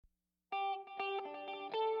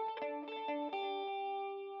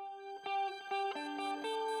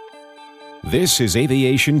This is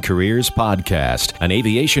Aviation Careers Podcast, an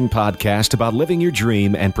aviation podcast about living your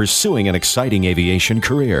dream and pursuing an exciting aviation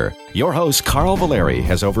career. Your host, Carl Valeri,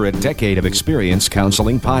 has over a decade of experience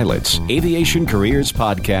counseling pilots. Aviation Careers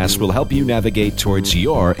Podcast will help you navigate towards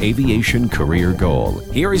your aviation career goal.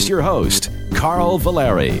 Here is your host, Carl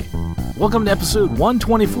Valeri. Welcome to episode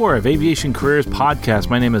 124 of Aviation Careers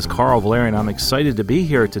Podcast. My name is Carl Valeri, and I'm excited to be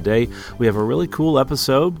here today. We have a really cool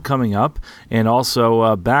episode coming up, and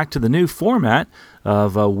also back to the new format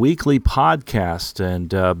of a weekly podcast.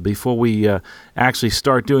 And before we actually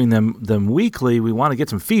start doing them weekly, we want to get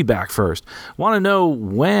some feedback first. Want to know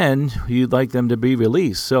when you'd like them to be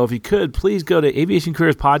released. So if you could, please go to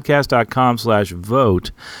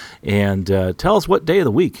aviationcareerspodcast.com/vote and tell us what day of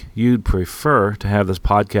the week you'd prefer to have this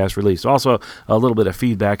podcast released. Also, a little bit of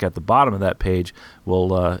feedback at the bottom of that page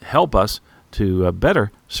will help us to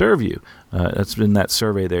better serve you. That's been that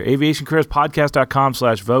survey there.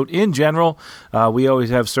 aviationcareerspodcast.com/vote. In general, we always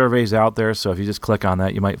have surveys out there, so if you just click on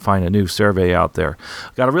that, you might find a new survey out there.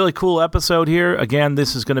 Got a really cool episode here. Again,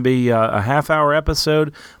 this is going to be a half-hour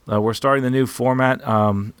episode. We're starting the new format,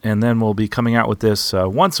 and then we'll be coming out with this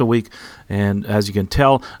once a week. And as you can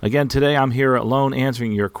tell, again, today I'm here alone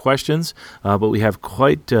answering your questions, but we have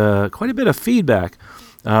quite a bit of feedback.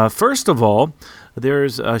 First of all,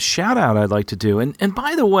 there's a shout-out I'd like to do. And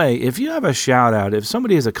by the way, if you have a shout-out, if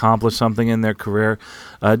somebody has accomplished something in their career,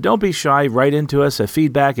 don't be shy. Write into us at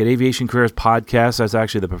feedback at Aviation Careers Podcast. That's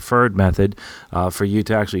actually the preferred method for you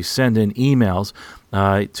to actually send in emails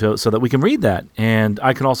so that we can read that. And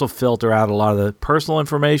I can also filter out a lot of the personal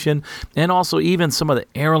information and also even some of the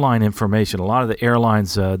airline information. A lot of the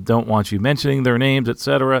airlines don't want you mentioning their names,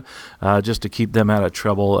 etc., just to keep them out of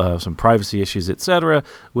trouble, some privacy issues, etc.,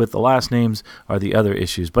 with the last names are the other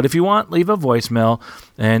issues. But if you want, leave a voicemail.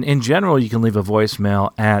 And in general, you can leave a voicemail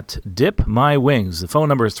at Dip My Wings. The phone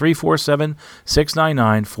number is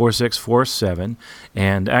 347-699-4647.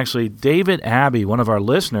 And actually, David Abbey, one of our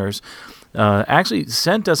listeners, actually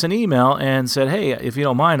sent us an email and said, hey, if you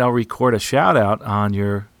don't mind, I'll record a shout-out on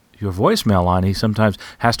your voicemail line. He sometimes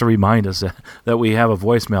has to remind us that we have a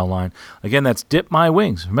voicemail line. Again, that's Dip My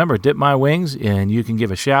Wings. Remember, Dip My Wings, and you can give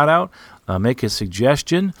a shout-out, make a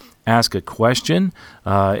suggestion, ask a question,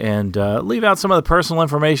 and leave out some of the personal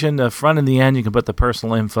information. The front and the end, you can put the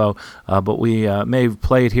personal info, but we may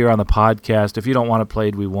play it here on the podcast. If you don't want it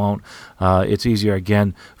played, we won't. It's easier,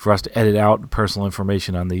 again, for us to edit out personal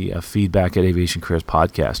information on the feedback at Aviation Careers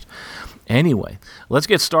Podcast. Anyway, let's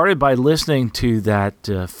get started by listening to that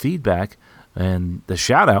feedback and the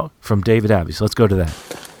shout-out from David Abbey. So let's go to that.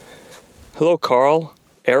 Hello, Carl,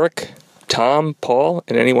 Eric, Tom, Paul,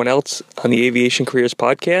 and anyone else on the Aviation Careers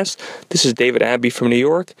Podcast. This is David Abbey from New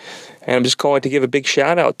York, and I'm just calling to give a big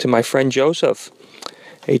shout-out to my friend Joseph,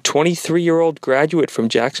 a 23-year-old graduate from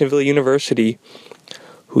Jacksonville University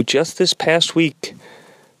who just this past week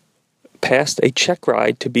passed a check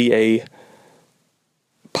ride to be a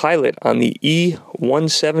pilot on the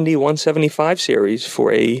E170-175 series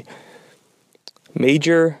for a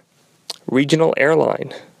major regional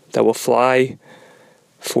airline that will fly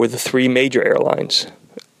for the three major airlines.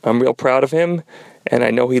 I'm real proud of him, and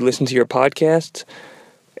I know he listened to your podcast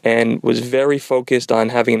and was very focused on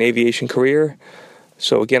having an aviation career.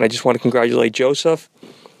 So again, I just want to congratulate Joseph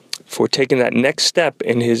for taking that next step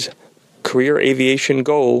in his career aviation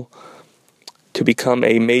goal to become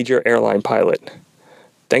a major airline pilot.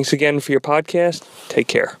 Thanks again for your podcast. Take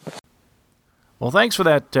care. Well, thanks for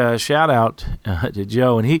that shout-out to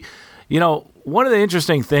Joe. And he, one of the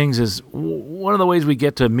interesting things is one of the ways we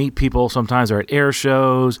get to meet people sometimes are at air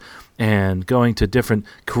shows and going to different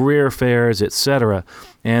career fairs, etc.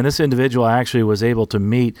 And this individual actually was able to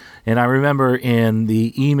meet, and I remember in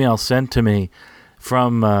the email sent to me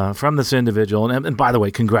from this individual, and by the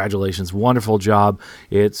way, congratulations, wonderful job.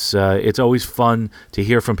 It's always fun to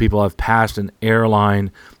hear from people who have passed an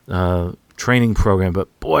airline training program, but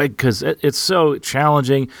boy, because it's so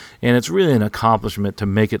challenging, and it's really an accomplishment to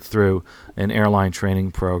make it through an airline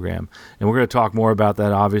training program. And we're going to talk more about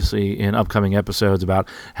that, obviously, in upcoming episodes about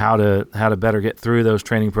how to better get through those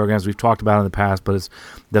training programs we've talked about in the past. But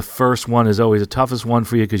the first one is always the toughest one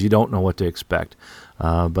for you because you don't know what to expect.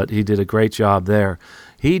 But he did a great job there.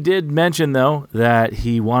 He did mention, though, that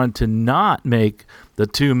he wanted to not make the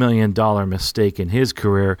 $2 million mistake in his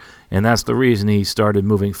career, and that's the reason he started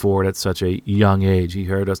moving forward at such a young age. He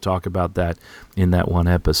heard us talk about that in that one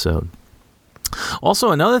episode.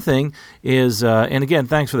 Also, another thing is, and again,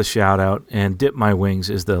 thanks for the shout-out, and Dip My Wings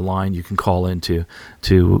is the line you can call into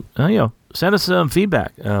to send us some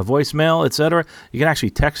feedback, voicemail, etc. You can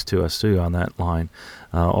actually text to us, too, on that line,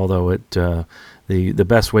 although the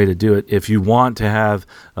best way to do it. If you want to have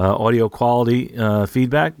audio quality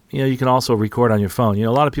feedback, you can also record on your phone.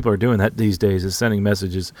 A lot of people are doing that these days, is sending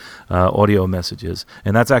messages, audio messages,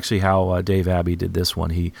 and that's actually how Dave Abbey did this one.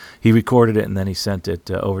 He recorded it and then he sent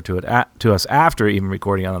it over to us after even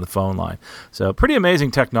recording it on the phone line. So pretty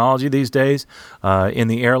amazing technology these days. In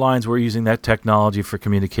the airlines, we're using that technology for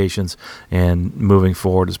communications, and moving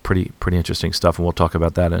forward is pretty interesting stuff, and we'll talk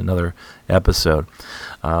about that in another episode.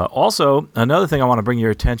 Also, another thing I want to bring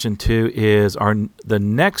your attention to is the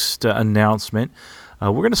next announcement.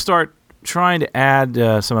 We're going to start trying to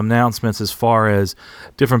add some announcements as far as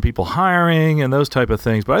different people hiring and those type of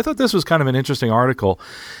things. But I thought this was kind of an interesting article.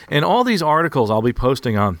 And all these articles I'll be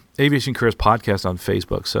posting on Aviation Careers Podcast on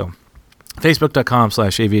Facebook. So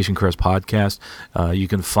Facebook.com/Aviation Careers Podcast. You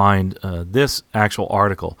can find this actual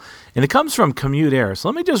article. And it comes from Commute Air. So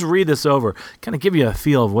let me just read this over, kind of give you a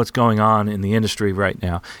feel of what's going on in the industry right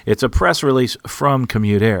now. It's a press release from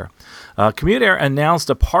Commute Air. Commute Air announced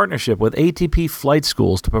a partnership with ATP Flight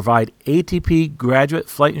Schools to provide ATP graduate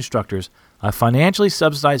flight instructors a financially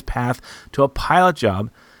subsidized path to a pilot job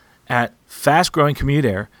at fast-growing Commute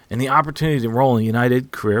Air and the opportunity to enroll in the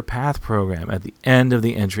United Career Path Program at the end of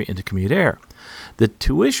the entry into Commute Air. The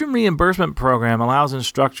tuition reimbursement program allows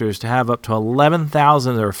instructors to have up to $11,000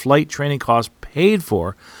 of their flight training costs paid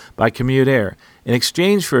for by Commute Air in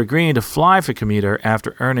exchange for agreeing to fly for Commute Air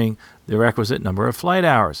after earning the requisite number of flight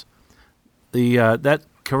hours. That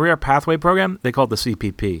Career Pathway Program, they call it the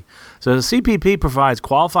CPP. So the CPP provides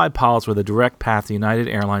qualified pilots with a direct path to United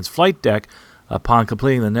Airlines flight deck upon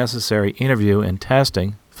completing the necessary interview and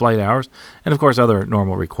testing, flight hours, and of course other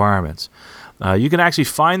normal requirements. You can actually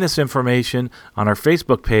find this information on our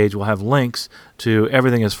Facebook page. We'll have links to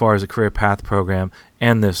everything as far as the Career Path Program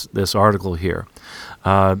and this article here.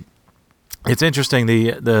 It's interesting,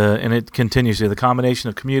 and it continues here. The combination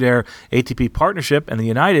of Commute Air ATP partnership and the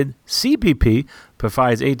United CPP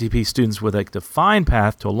provides ATP students with a defined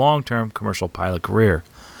path to a long-term commercial pilot career.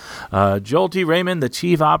 Joel T. Raymond, the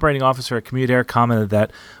Chief Operating Officer at Commute Air, commented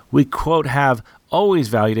that we, quote, have always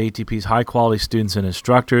valued ATP's high-quality students and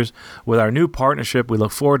instructors. With our new partnership, we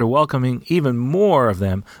look forward to welcoming even more of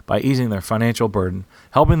them by easing their financial burden,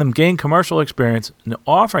 helping them gain commercial experience, and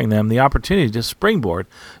offering them the opportunity to springboard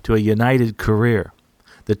to a United career.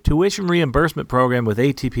 The tuition reimbursement program with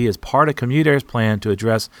ATP is part of Commute Air's plan to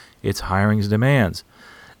address its hiring demands.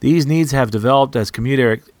 These needs have developed as Commute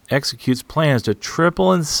Air executes plans to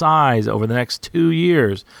triple in size over the next 2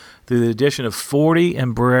 years through the addition of 40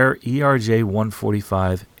 Embraer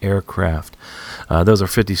ERJ-145 aircraft. Those are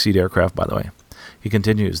 50-seat aircraft, by the way. He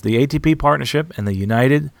continues, the ATP partnership and the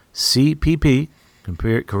United CPP,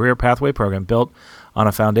 Career Pathway Program, built on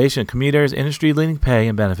a foundation of Commute Air's industry-leading pay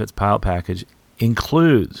and benefits pilot package,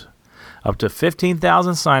 includes up to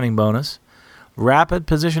 $15,000 signing bonus, rapid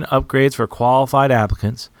position upgrades for qualified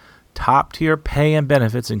applicants, top-tier pay and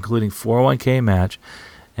benefits, including 401k match,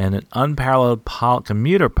 and an unparalleled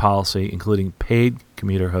commuter policy, including paid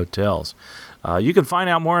commuter hotels. You can find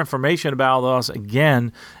out more information about us,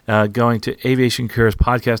 again, going to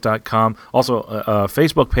aviationcareerspodcast.com. Also,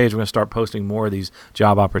 Facebook page, we're going to start posting more of these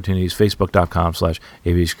job opportunities,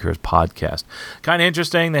 facebook.com/aviationcareerspodcast. Kind of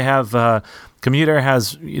interesting. They have... Commute Air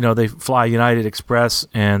has, they fly United Express,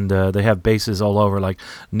 and they have bases all over, like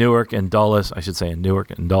Newark and Dulles. I should say in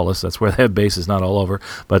Newark and Dulles. That's where they have bases, not all over.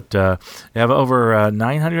 But they have over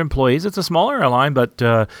 900 employees. It's a smaller airline, but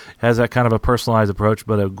has that kind of a personalized approach,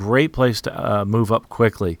 but a great place to move up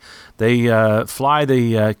quickly. They fly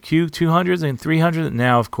the Q200s and 300s, and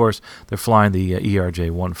now, of course, they're flying the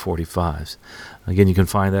ERJ-145s. Again, you can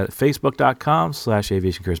find that at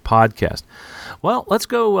facebook.com/Aviation Careers Podcast. Well, let's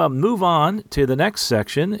go move on to the next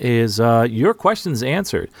section is your questions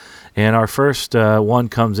answered. And our first one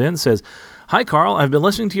comes in, says, hi, Carl. I've been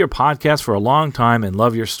listening to your podcast for a long time and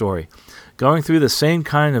love your story. Going through the same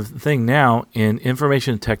kind of thing now in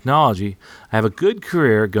information technology, I have a good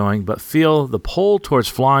career going, but feel the pull towards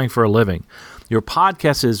flying for a living. Your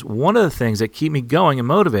podcast is one of the things that keep me going and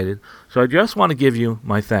motivated, so I just want to give you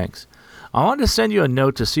my thanks. I wanted to send you a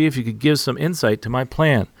note to see if you could give some insight to my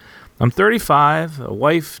plan. I'm 35, a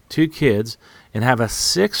wife, 2 kids, and have a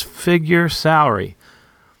 6-figure salary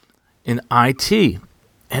in IT,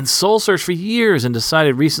 and soul searched for years and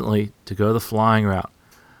decided recently to go the flying route.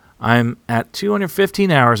 I'm at 215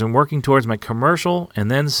 hours and working towards my commercial and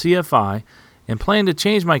then CFI, and plan to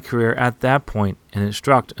change my career at that point and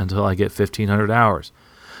instruct until I get 1,500 hours.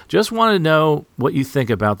 Just wanted to know what you think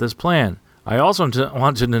about this plan. I also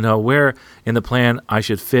wanted to know where in the plan I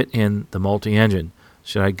should fit in the multi-engine.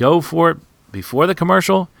 Should I go for it before the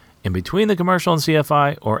commercial, in between the commercial and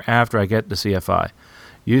CFI, or after I get to CFI?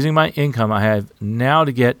 using my income I have now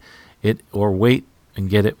to get it, or wait and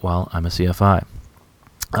get it while I'm a CFI.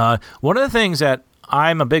 One of the things that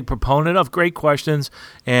I'm a big proponent of, great questions,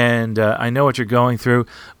 and I know what you're going through,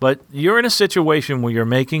 but you're in a situation where you're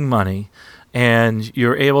making money and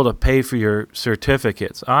you're able to pay for your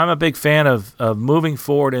certificates. I'm a big fan of moving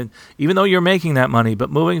forward, and even though you're making that money, but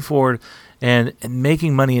moving forward and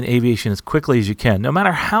making money in aviation as quickly as you can. No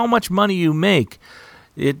matter how much money you make,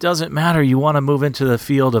 it doesn't matter. You want to move into the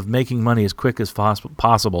field of making money as quick as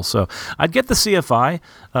possible. So I'd get the CFI,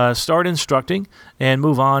 start instructing, and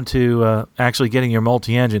move on to actually getting your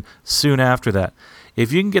multi-engine soon after that.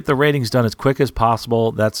 If you can get the ratings done as quick as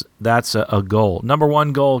possible, that's a goal. Number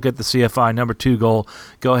one goal, get the CFI. Number two goal,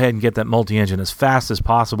 go ahead and get that multi-engine as fast as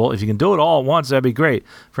possible. If you can do it all at once, that'd be great.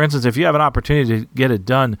 For instance, if you have an opportunity to get it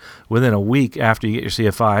done within a week after you get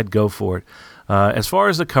your CFI, I'd go for it. As far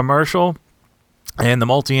as the commercial and the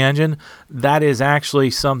multi-engine, that is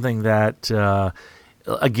actually something that,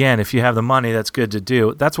 again, if you have the money, that's good to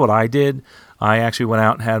do. That's what I did. I actually went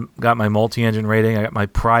out and got my multi-engine rating. I got my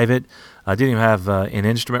private. I didn't even have an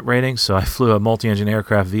instrument rating, so I flew a multi-engine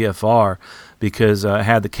aircraft VFR because I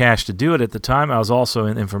had the cash to do it at the time. I was also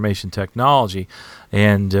in information technology,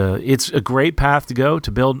 and it's a great path to go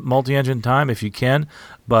to build multi-engine time if you can.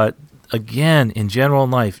 But again, in general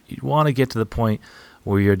in life, you want to get to the point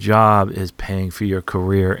where your job is paying for your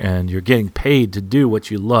career and you're getting paid to do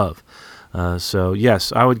what you love. So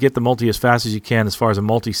yes, I would get the multi as fast as you can, as far as a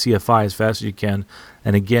multi-CFI as fast as you can.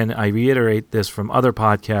 And again, I reiterate this from other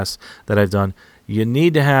podcasts that I've done. You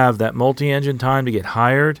need to have that multi-engine time to get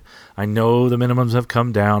hired. I know the minimums have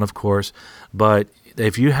come down, of course, but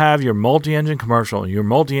if you have your multi-engine commercial and your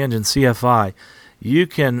multi-engine CFI, you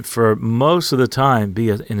can, for most of the time, be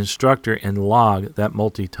an instructor and log that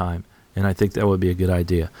multi-time. And I think that would be a good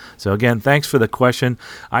idea. So again, thanks for the question.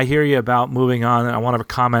 I hear you about moving on, and I want to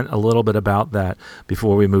comment a little bit about that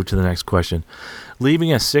before we move to the next question.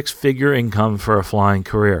 Leaving a six-figure income for a flying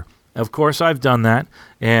career. Of course, I've done that,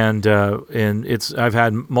 and I've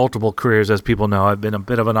had multiple careers, as people know. I've been a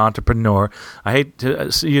bit of an entrepreneur. I hate to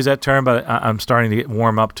use that term, but I'm starting to get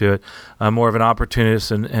warm up to it. I'm more of an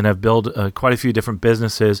opportunist, and I've built quite a few different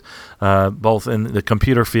businesses, both in the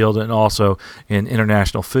computer field and also in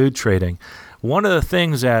international food trading. One of the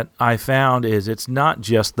things that I found is it's not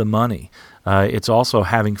just the money. It's also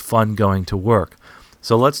having fun going to work.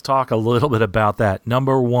 So let's talk a little bit about that.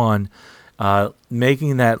 Number one,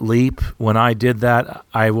 making that leap. When I did that,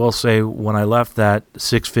 I will say when I left that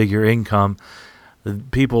six-figure income, the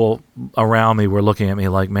people around me were looking at me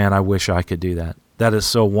like, man, I wish I could do that. That is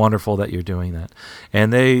so wonderful that you're doing that.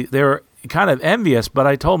 And they're kind of envious, but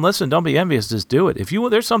I told them, listen, don't be envious, just do it. If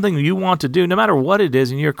there's something you want to do, no matter what it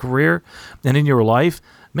is in your career and in your life,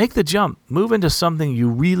 make the jump. Move into something you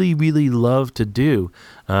really, really love to do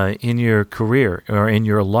in your career or in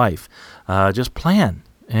your life. Just plan.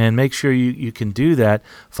 And make sure you can do that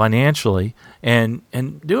financially and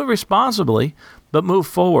do it responsibly, but move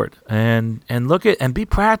forward and look at and be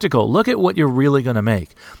practical. Look at what you're really going to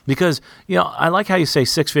make, because I like how you say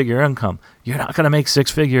six-figure income. You're not going to make six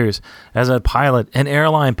figures as a pilot, an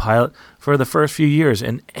airline pilot, for the first few years.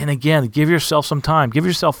 And again, give yourself some time. Give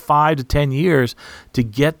yourself 5 to 10 years to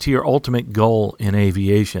get to your ultimate goal in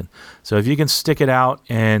aviation. So if you can stick it out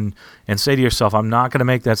and say to yourself, I'm not going to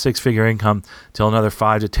make that six-figure income till another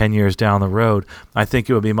 5 to 10 years down the road, I think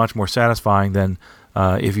it would be much more satisfying than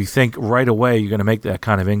if you think right away you're going to make that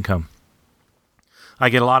kind of income. I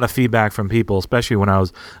get a lot of feedback from people, especially when I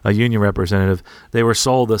was a union representative. They were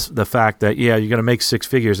sold the fact that, you're going to make six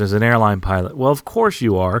figures as an airline pilot. Well, of course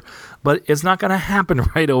you are, but it's not going to happen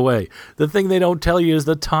right away. The thing they don't tell you is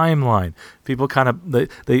the timeline. People kind of,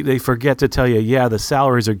 they forget to tell you, the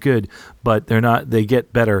salaries are good, but they're not. They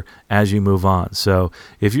get better as you move on. So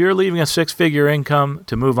if you're leaving a six-figure income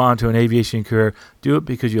to move on to an aviation career, do it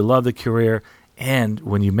because you love the career. And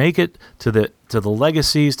when you make it to the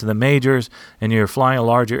legacies, to the majors, and you're flying a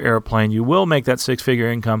larger airplane, you will make that six-figure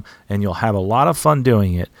income, and you'll have a lot of fun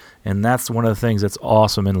doing it. And that's one of the things that's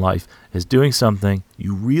awesome in life, is doing something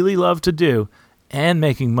you really love to do and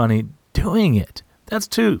making money doing it. That's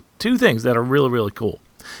two things that are really, really cool.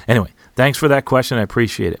 Anyway, thanks for that question. I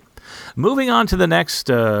appreciate it. Moving on to the next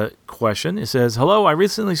question. It says, hello, I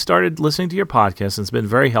recently started listening to your podcast and it's been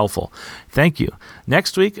very helpful. Thank you.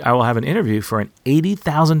 Next week, I will have an interview for an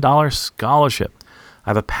 $80,000 scholarship. I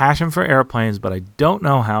have a passion for airplanes, but I don't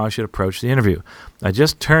know how I should approach the interview. I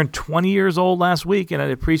just turned 20 years old last week and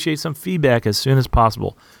I'd appreciate some feedback as soon as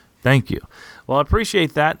possible. Thank you. Well, I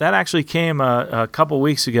appreciate that. That actually came a couple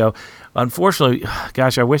weeks ago. Unfortunately,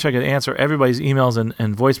 gosh, I wish I could answer everybody's emails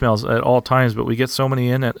and voicemails at all times, but we get so many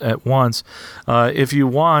in at once. If you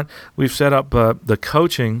want, we've set up the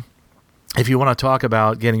coaching. If you want to talk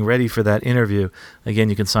about getting ready for that interview, again,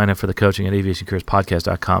 you can sign up for the coaching at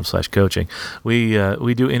aviationcareerspodcast.com/coaching.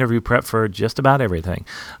 We do interview prep for just about everything.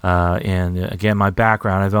 And again, my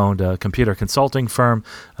background, I've owned a computer consulting firm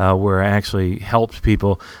where I actually helped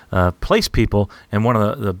people place people. And one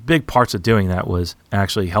of the big parts of doing that was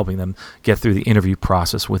actually helping them get through the interview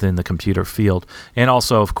process within the computer field. And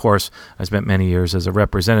also, of course, I spent many years as a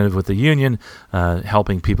representative with the union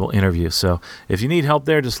helping people interview. So if you need help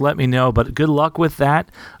there, just let me know. But good luck with that,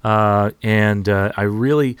 and I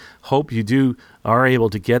really hope you are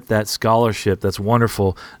able to get that scholarship. That's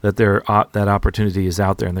wonderful that that opportunity is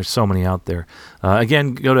out there, and there's so many out there.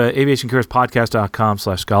 Again, go to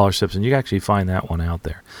aviationcareerspodcast.com/scholarships, and you can actually find that one out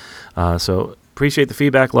there. So appreciate the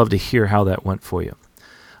feedback. Love to hear how that went for you.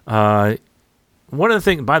 One of the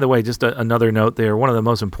things, by the way, just another note there, one of the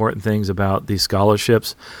most important things about these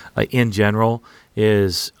scholarships in general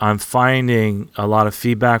is I'm finding a lot of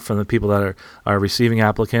feedback from the people that are receiving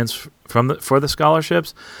applicants for the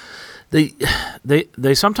scholarships. They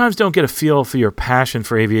sometimes don't get a feel for your passion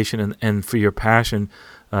for aviation and for your passion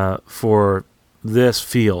for this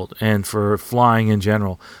field and for flying in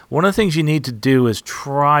general. One of the things you need to do is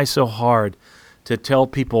try so hard to tell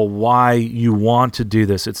people why you want to do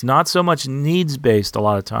this. It's not so much needs-based a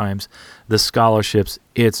lot of times, the scholarships.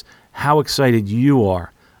 It's how excited you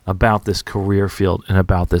are about this career field and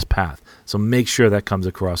about this path. So make sure that comes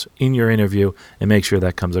across in your interview and make sure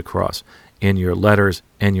that comes across in your letters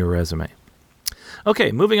and your resume.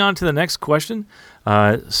 Okay, moving on to the next question.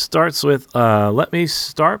 Starts with, let me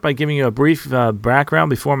start by giving you a brief background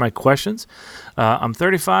before my questions. I'm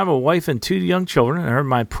 35, a wife and 2 young children. I earned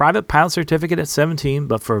my private pilot certificate at 17,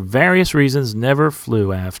 but for various reasons never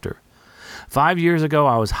flew after. 5 years ago,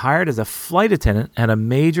 I was hired as a flight attendant at a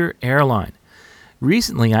major airline.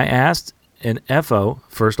 Recently, I asked an FO,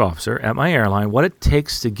 first officer, at my airline what it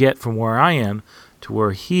takes to get from where I am to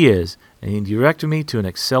where he is, and he directed me to an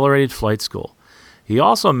accelerated flight school. He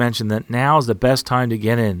also mentioned that now is the best time to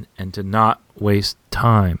get in and to not waste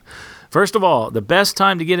time. First of all, the best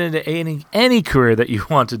time to get into any career that you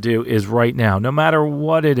want to do is right now, no matter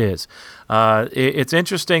what it is. It's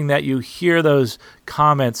interesting that you hear those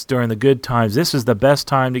comments during the good times. This is the best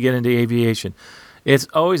time to get into aviation. It's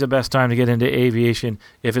always the best time to get into aviation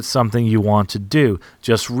if it's something you want to do.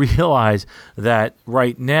 Just realize that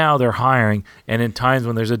right now they're hiring, and in times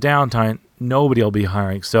when there's a downtime, nobody will be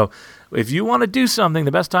hiring. So if you want to do something,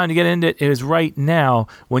 the best time to get into it is right now.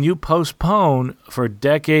 When you postpone for a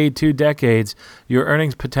decade, 2 decades, your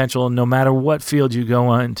earnings potential, no matter what field you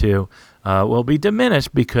go into, will be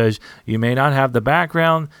diminished because you may not have the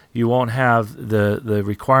background, you won't have the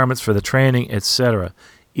requirements for the training, etc.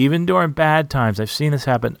 Even during bad times, I've seen this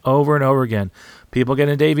happen over and over again. People get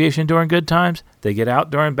into aviation during good times. They get out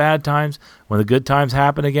during bad times. When the good times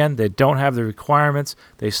happen again, they don't have the requirements.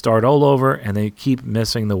 They start all over, and they keep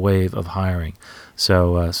missing the wave of hiring.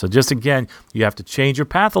 So just again, you have to change your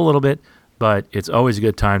path a little bit, but it's always a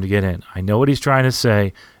good time to get in. I know what he's trying to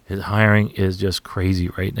say. His hiring is just crazy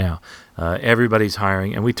right now. Everybody's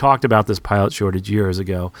hiring, and we talked about this pilot shortage years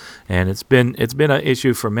ago, and it's been an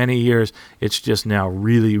issue for many years. It's just now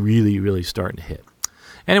really, really, really starting to hit.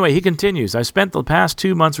 Anyway, he continues, I spent the past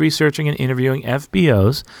 2 months researching and interviewing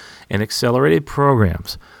FBOs and accelerated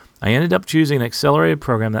programs. I ended up choosing an accelerated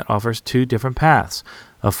program that offers 2 different paths,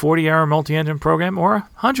 a 40-hour multi-engine program or a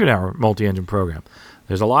 100-hour multi-engine program.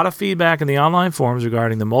 There's a lot of feedback in the online forums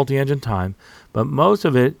regarding the multi-engine time, but most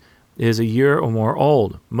of it is a year or more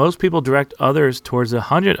old. Most people direct others towards the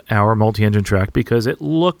 100-hour multi-engine track because it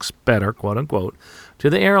looks better, quote-unquote, to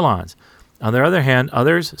the airlines. On the other hand,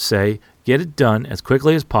 others say get it done as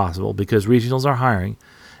quickly as possible because regionals are hiring.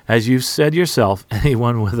 As you've said yourself,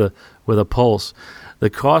 anyone with a pulse, the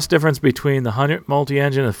cost difference between the 100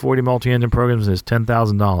 multi-engine and 40 multi-engine programs is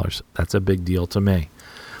 $10,000. That's a big deal to me.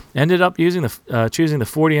 Ended up choosing the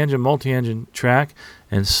 40-engine multi-engine track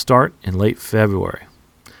and start in late February.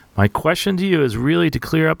 My question to you is really to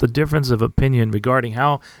clear up the difference of opinion regarding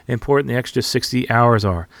how important the extra 60 hours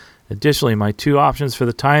are. Additionally, my 2 options for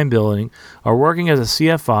the time billing are working as a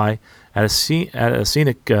CFI at a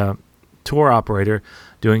scenic tour operator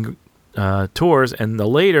doing tours, and the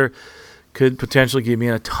later could potentially give me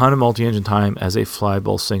a ton of multi-engine time as a fly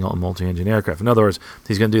both single and multi-engine aircraft. In other words,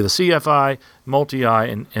 he's going to do the CFI,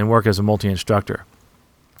 multi-I, and work as a multi-instructor.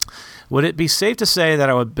 Would it be safe to say that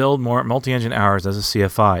I would build more multi-engine hours as a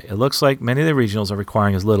CFI? It looks like many of the regionals are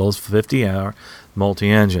requiring as little as 50-hour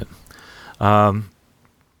multi-engine.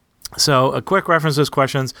 So a quick reference to those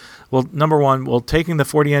questions. Well, number one, will taking the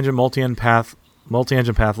 40-engine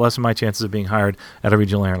multi-engine path lessen my chances of being hired at a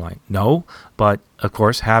regional airline? No, but of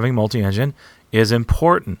course, having multi-engine is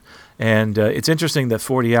important. And it's interesting that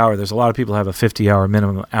 40-hour, there's a lot of people who have a 50-hour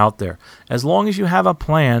minimum out there, as long as you have a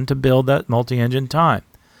plan to build that multi-engine time.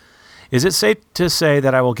 Is it safe to say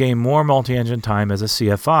that I will gain more multi-engine time as a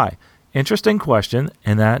CFI? Interesting question,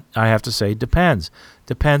 and that, I have to say, depends.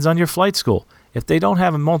 Depends on your flight school. If they don't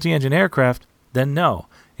have a multi-engine aircraft, then no.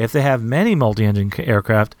 If they have many multi-engine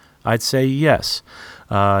aircraft, I'd say yes.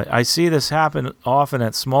 I see this happen often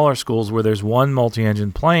at smaller schools where there's one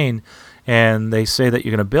multi-engine plane, and they say that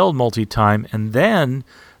you're going to build multi-time, and then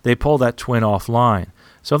they pull that twin offline.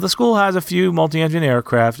 So if the school has a few multi-engine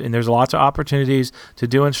aircraft, and there's lots of opportunities to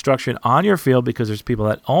do instruction on your field because there's people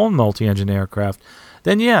that own multi-engine aircraft,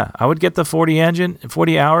 then yeah, I would get the 40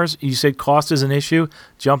 hours. You said cost is an issue.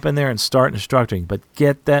 Jump in there and start instructing, but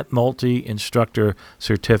get that multi-instructor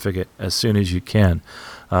certificate as soon as you can.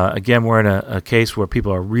 Again, we're in a case where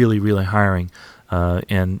people are really, really hiring,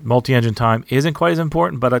 and multi-engine time isn't quite as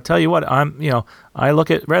important. But I tell you what, I look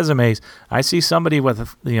at resumes. I see somebody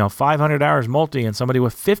with 500 hours multi and somebody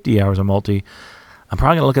with 50 hours of multi. I'm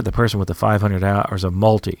probably going to look at the person with the 500 hours of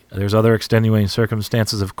multi. There's other extenuating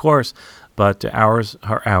circumstances, of course, but hours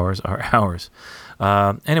are hours are hours.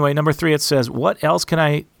 Anyway, number 3, it says, what else can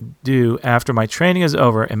I do after my training is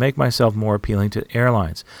over and make myself more appealing to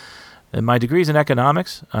airlines? And my degree's in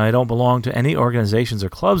economics. I don't belong to any organizations or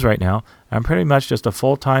clubs right now. I'm pretty much just a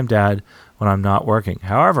full-time dad when I'm not working.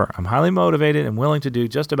 However, I'm highly motivated and willing to do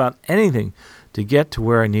just about anything to get to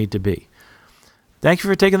where I need to be. Thank you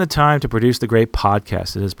for taking the time to produce the great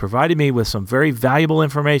podcast. It has provided me with some very valuable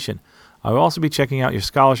information. I will also be checking out your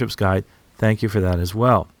scholarships guide. Thank you for that as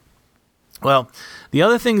well. Well, the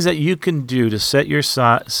other things that you can do to set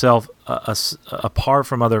yourself apart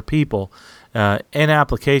from other people in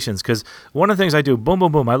applications, because one of the things I do, boom,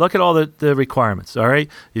 boom, boom, I look at all the requirements, all right?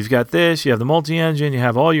 You've got this, you have the multi-engine, you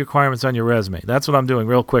have all your requirements on your resume. That's what I'm doing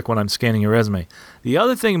real quick when I'm scanning your resume. The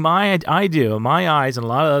other thing I do, my eyes, and a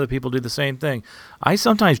lot of other people do the same thing, I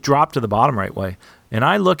sometimes drop to the bottom right way, and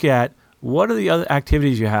I look at what are the other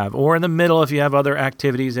activities you have, or in the middle if you have other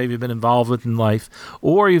activities that you've been involved with in life,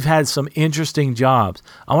 or you've had some interesting jobs.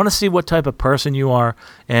 I want to see what type of person you are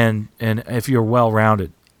and if you're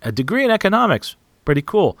well-rounded. A degree in economics, pretty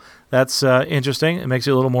cool. That's interesting. It makes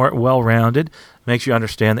you a little more well-rounded, makes you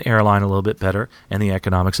understand the airline a little bit better and the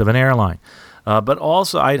economics of an airline. But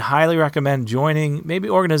also, I'd highly recommend joining maybe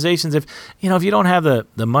organizations if you don't have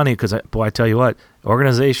the money, because I tell you what,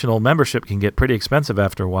 organizational membership can get pretty expensive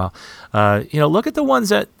after a while. Look at the ones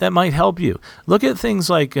that might help you. Look at things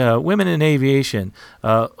like Women in Aviation,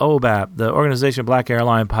 OBAP, the Organization of Black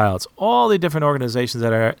Airline Pilots, all the different organizations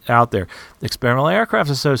that are out there. Experimental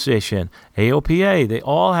Aircraft Association, AOPA, they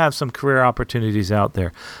all have some career opportunities out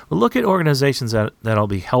there. But look at organizations that'll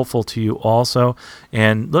be helpful to you also,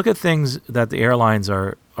 and look at things that the airlines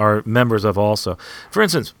are members of also. For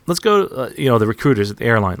instance, let's go, the recruiters at the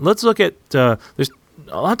airline. Let's look at, there's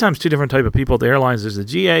a lot of times two different type of people at the airlines. There's the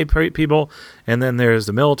GA people, and then there's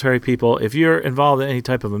the military people. If you're involved in any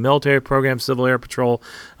type of a military program, Civil Air Patrol,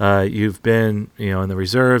 you've been, in the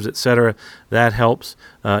reserves, etc., that helps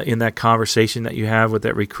in that conversation that you have with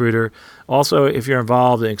that recruiter. Also, if you're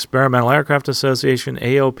involved in Experimental Aircraft Association,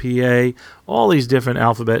 AOPA, all these different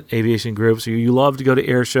alphabet aviation groups, you love to go to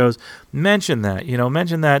air shows, mention that.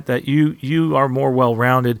 Mention that you are more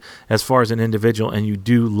well-rounded as far as an individual, and you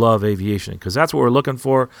do love aviation, because that's what we're looking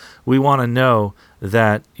for. We want to know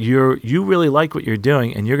that you really like what you're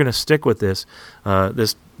doing, and you're going to stick with this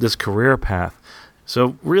career path.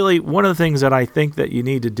 So really, one of the things that I think that you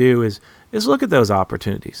need to do is look at those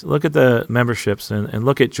opportunities. Look at the memberships and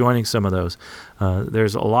look at joining some of those.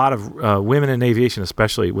 There's a lot of women in aviation,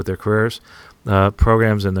 especially with their careers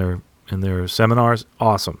programs and their seminars.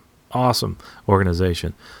 Awesome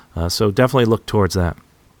organization. So definitely look towards that.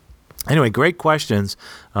 Anyway, great questions.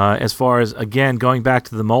 As far as, again, going back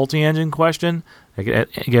to the multi-engine question,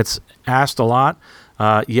 it gets asked a lot.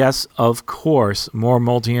 Yes, of course, more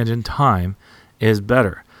multi-engine time is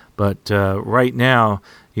better. But right now,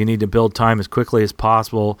 you need to build time as quickly as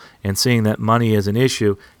possible, and seeing that money is an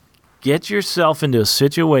issue, get yourself into a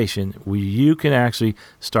situation where you can actually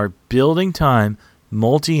start building time,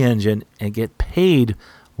 multi-engine, and get paid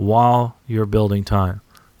while you're building time.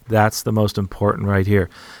 That's the most important right here.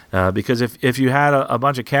 Because if you had a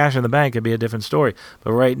bunch of cash in the bank, it'd be a different story.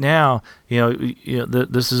 But right now,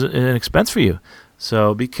 this is an expense for you.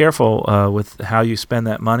 So be careful with how you spend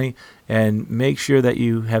that money, and make sure that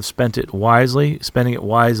you have spent it wisely. Spending it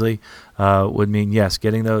wisely would mean, yes,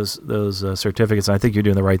 getting those certificates. I think you're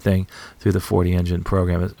doing the right thing through the 40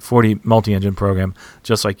 multi-engine program,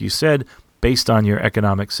 just like you said, based on your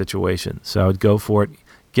economic situation. So I would go for it.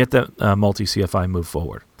 Get the multi-CFI, move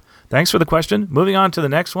forward. Thanks for the question. Moving on to the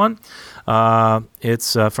next one.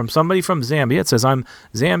 It's from somebody from Zambia. It says, I'm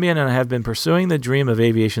Zambian and I have been pursuing the dream of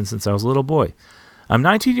aviation since I was a little boy. I'm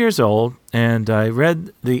 19 years old, and I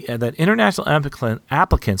read that international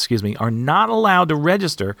applicants are not allowed to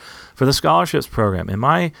register for the scholarships program. In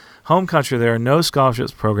my home country, there are no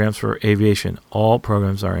scholarships programs for aviation. All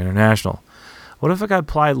programs are international. What if I could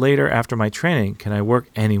apply later after my training? Can I work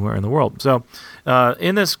anywhere in the world? So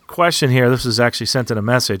in this question here, this was actually sent in a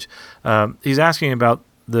message. He's asking about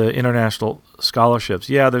the international scholarships.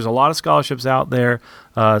 Yeah, there's a lot of scholarships out there.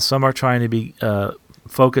 Some are trying to be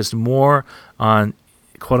focused more on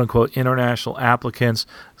quote-unquote international applicants.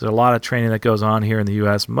 There's a lot of training that goes on here in the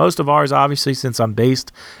U.S. Most of ours, obviously, since I'm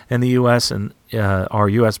based in the U.S. and are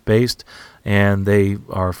U.S.-based, and they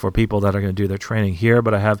are for people that are going to do their training here,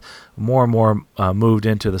 but I have more and more moved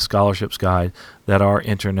into the scholarships guide that are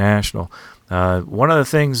international. One of the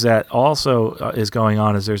things that also is going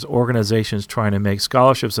on is there's organizations trying to make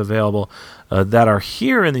scholarships available that are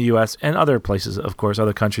here in the U.S. and other places, of course,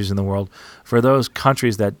 other countries in the world, for those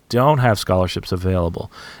countries that don't have scholarships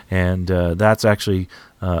available. And that's actually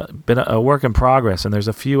been a work in progress. And there's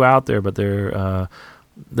a few out there, but they're a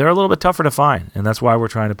little bit tougher to find. And that's why we're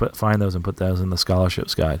trying to find those and put those in the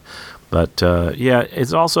scholarships guide. But,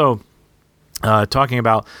 it's also talking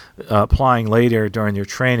about applying later during your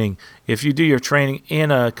training. If you do your training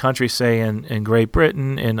in a country, say in Great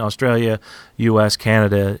Britain, in Australia, U.S.,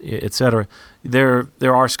 Canada, etc., there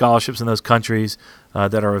are scholarships in those countries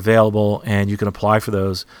that are available, and you can apply for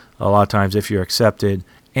those a lot of times if you're accepted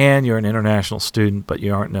and you're an international student, but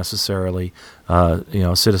you aren't necessarily a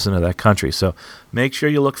citizen of that country. So make sure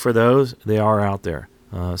you look for those. They are out there.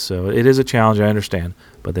 So it is a challenge, I understand,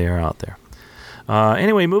 but they are out there.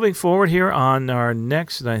 Anyway, moving forward here on our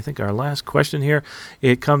next, I think our last question here,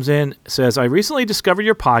 it comes in, says, I recently discovered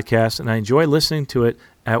your podcast and I enjoy listening to it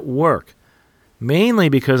at work, mainly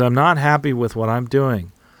because I'm not happy with what I'm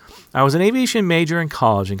doing. I was an aviation major in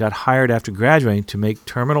college and got hired after graduating to make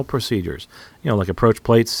terminal procedures, like approach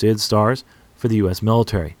plates, SID, stars, for the U.S.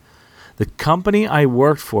 military. The company I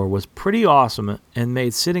worked for was pretty awesome and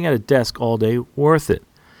made sitting at a desk all day worth it.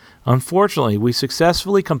 Unfortunately, we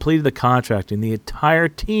successfully completed the contract and the entire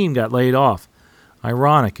team got laid off.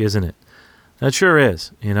 Ironic, isn't it? That sure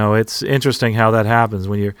is. It's interesting how that happens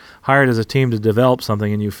when you're hired as a team to develop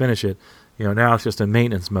something and you finish it. Now it's just in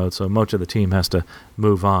maintenance mode, so much of the team has to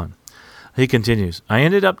move on. He continues, I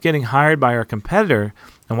ended up getting hired by our competitor,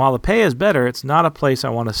 and while the pay is better, it's not a place I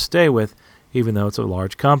want to stay with, even though it's a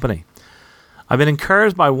large company. I've been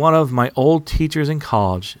encouraged by one of my old teachers in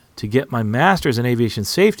college to get my master's in aviation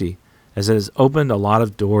safety, as it has opened a lot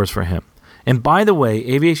of doors for him. And by the way,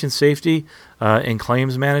 aviation safety and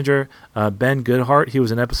claims manager Ben Goodhart, he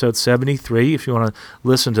was in episode 73. If you want to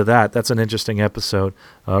listen to that, that's an interesting episode.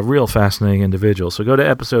 Real fascinating individual. So go to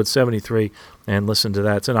episode 73 and listen to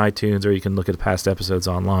that. It's in iTunes, or you can look at past episodes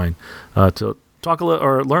online to talk a little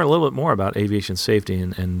or learn a little bit more about aviation safety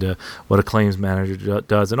and what a claims manager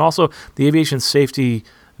does, and also the aviation safety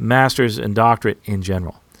master's and doctorate in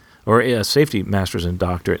general, or a safety master's and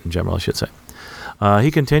doctorate in general, I should say.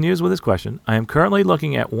 He continues with his question. I am currently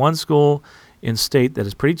looking at one school in state that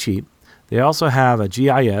is pretty cheap. They also have a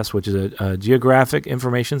GIS, which is a Geographic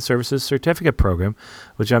Information Services Certificate Program,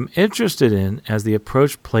 which I'm interested in, as the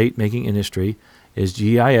approach plate making industry is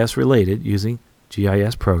GIS related, using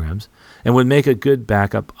GIS programs, and would make a good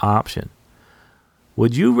backup option.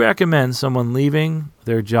 Would you recommend someone leaving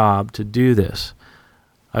their job to do this?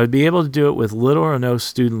 I would be able to do it with little or no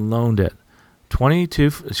student loan debt.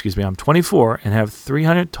 I'm 24 and have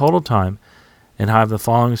 300 total time, and have the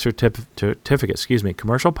following certificates.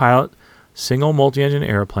 Commercial pilot, single multi-engine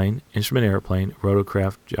airplane, instrument airplane,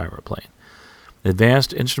 rotorcraft, gyroplane.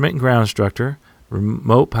 Advanced instrument and ground instructor,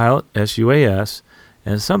 remote pilot, SUAS,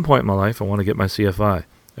 and at some point in my life, I want to get my CFI.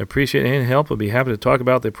 I appreciate any help. I'd be happy to talk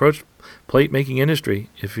about the approach plate making industry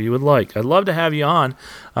if you would like. I'd love to have you on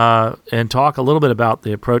and talk a little bit about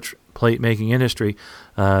the approach plate making industry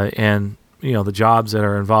and the jobs that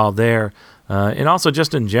are involved there, and also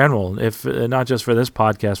just in general, if not just for this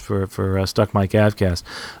podcast, for Stuck Mike Avcast.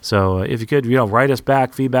 So if you could, write us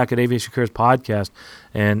back, feedback at Aviation Careers Podcast.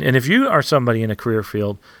 And if you are somebody in a career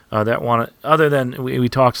field that want to, other than we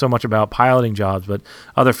talk so much about piloting jobs, but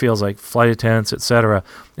other fields like flight attendants, etc.,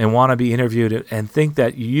 and want to be interviewed and think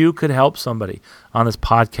that you could help somebody on this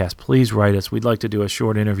podcast, please write us. We'd like to do a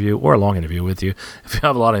short interview or a long interview with you if you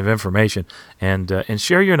have a lot of information, and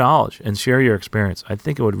share your knowledge and share your experience. I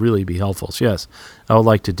think it would really be helpful. So yes, I would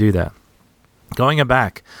like to do that. Going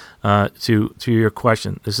back to your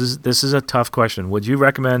question, this is a tough question. Would you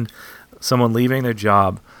recommend someone leaving their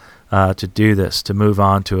job to do this, to move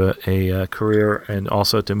on to a career, and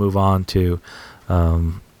also to move on to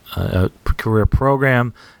a career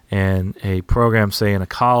program and a program, say, in a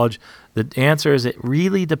college? The answer is it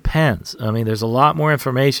really depends. I mean, there's a lot more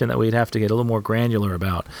information that we'd have to get a little more granular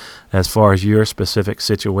about as far as your specific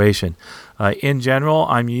situation. In general,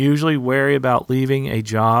 I'm usually wary about leaving a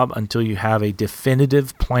job until you have a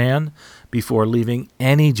definitive plan before leaving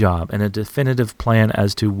any job, and a definitive plan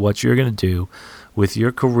as to what you're going to do with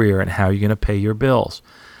your career and how you're going to pay your bills.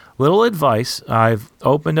 Little advice: I've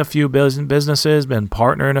opened a few businesses, been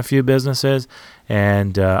partner in a few businesses,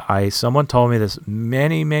 and someone told me this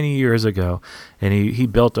many, many years ago, and he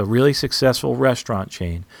built a really successful restaurant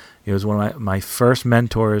chain. He was one of my first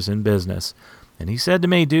mentors in business, and he said to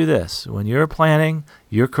me, do this: when you're planning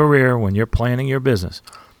your career, when you're planning your business,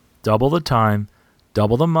 double the time,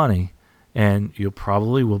 double the money, and you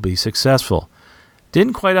probably will be successful.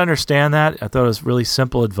 Didn't quite understand that. I thought it was really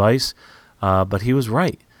simple advice, but he was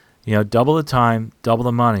right. Double the time, double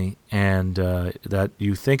the money, and that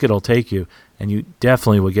you think it'll take you, and you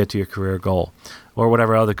definitely will get to your career goal or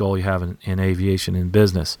whatever other goal you have in aviation and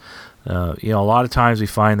business. A lot of times we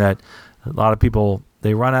find that a lot of people,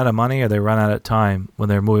 they run out of money or they run out of time when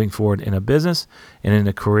they're moving forward in a business and in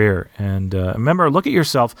a career. And remember, look at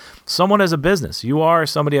yourself. Someone as a business. You are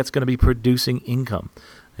somebody that's going to be producing income.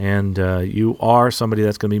 And you are somebody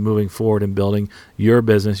that's going to be moving forward and building your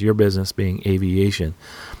business being aviation.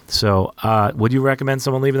 So would you recommend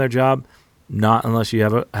someone leaving their job? Not unless you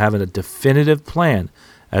have a definitive plan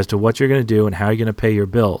as to what you're going to do and how you're going to pay your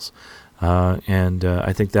bills. And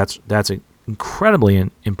I think that's incredibly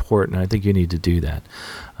important. I think you need to do that.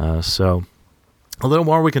 So a little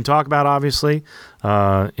more we can talk about, obviously,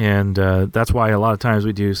 and that's why a lot of times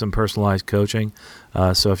we do some personalized coaching.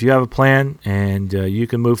 So if you have a plan and you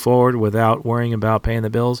can move forward without worrying about paying the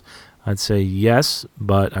bills, I'd say yes,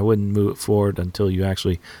 but I wouldn't move forward until you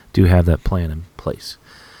actually do have that plan in place.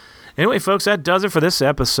 Anyway, folks, that does it for this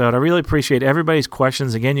episode. I really appreciate everybody's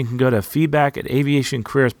questions. Again, you can go to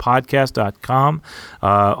feedback@aviationcareerspodcast.com.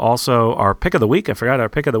 Also, our pick of the week, I forgot our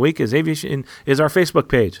pick of the week is our Facebook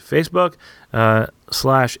page,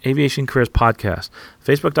 Facebook/Aviation Careers Podcast,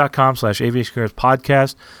 Facebook.com/Aviation Careers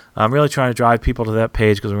Podcast. I'm really trying to drive people to that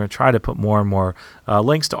page because we're going to try to put more and more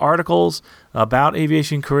links to articles about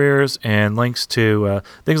aviation careers and links to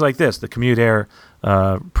things like this, the Commute Air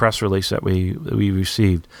press release that we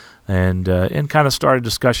received. And kind of start a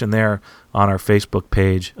discussion there on our Facebook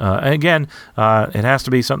page. And again, it has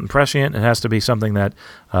to be something prescient. It has to be something that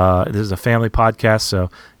this is a family podcast, so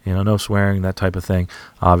no swearing, that type of thing,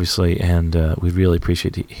 obviously. And we really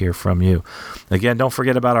appreciate to hear from you. Again, don't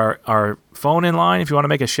forget about our phone in line. If you want to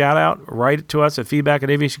make a shout out, write it to us at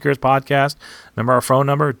feedback@Aviation Careers Podcast. Remember our phone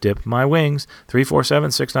number, Dip My Wings,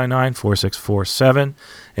 347-699-4647.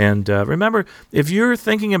 And remember, if you're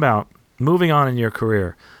thinking about moving on in your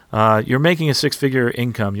career, you're making a six-figure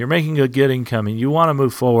income, you're making a good income, and you want to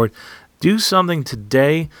move forward, do something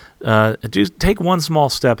today. Take one small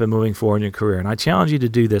step in moving forward in your career. And I challenge you to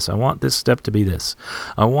do this. I want this step to be this.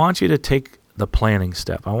 I want you to take the planning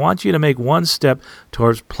step. I want you to make one step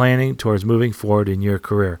towards planning, towards moving forward in your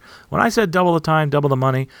career. When I said double the time, double the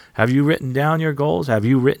money, have you written down your goals? Have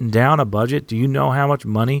you written down a budget? Do you know how much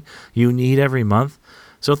money you need every month?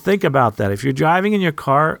 So think about that. If you're driving in your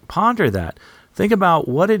car, ponder that. Think about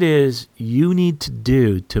what it is you need to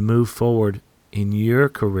do to move forward in your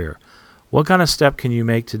career. What kind of step can you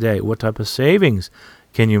make today? What type of savings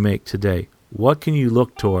can you make today? What can you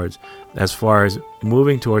look towards as far as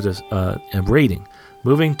moving towards a rating,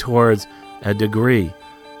 moving towards a degree?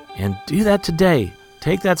 And do that today.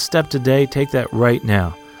 Take that step today. Take that right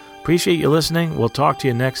now. Appreciate you listening. We'll talk to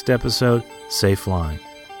you next episode. Safe flying.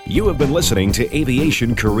 You have been listening to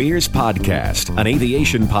Aviation Careers Podcast, an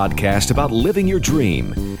aviation podcast about living your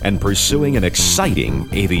dream and pursuing an exciting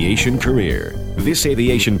aviation career. This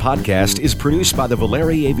aviation podcast is produced by the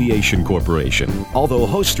Valeri Aviation Corporation. Although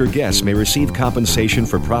host or guests may receive compensation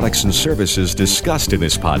for products and services discussed in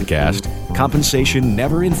this podcast, compensation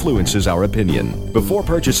never influences our opinion. Before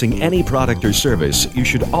purchasing any product or service, you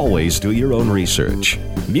should always do your own research.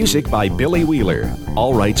 Music by Billy Wheeler.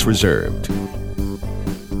 All rights reserved.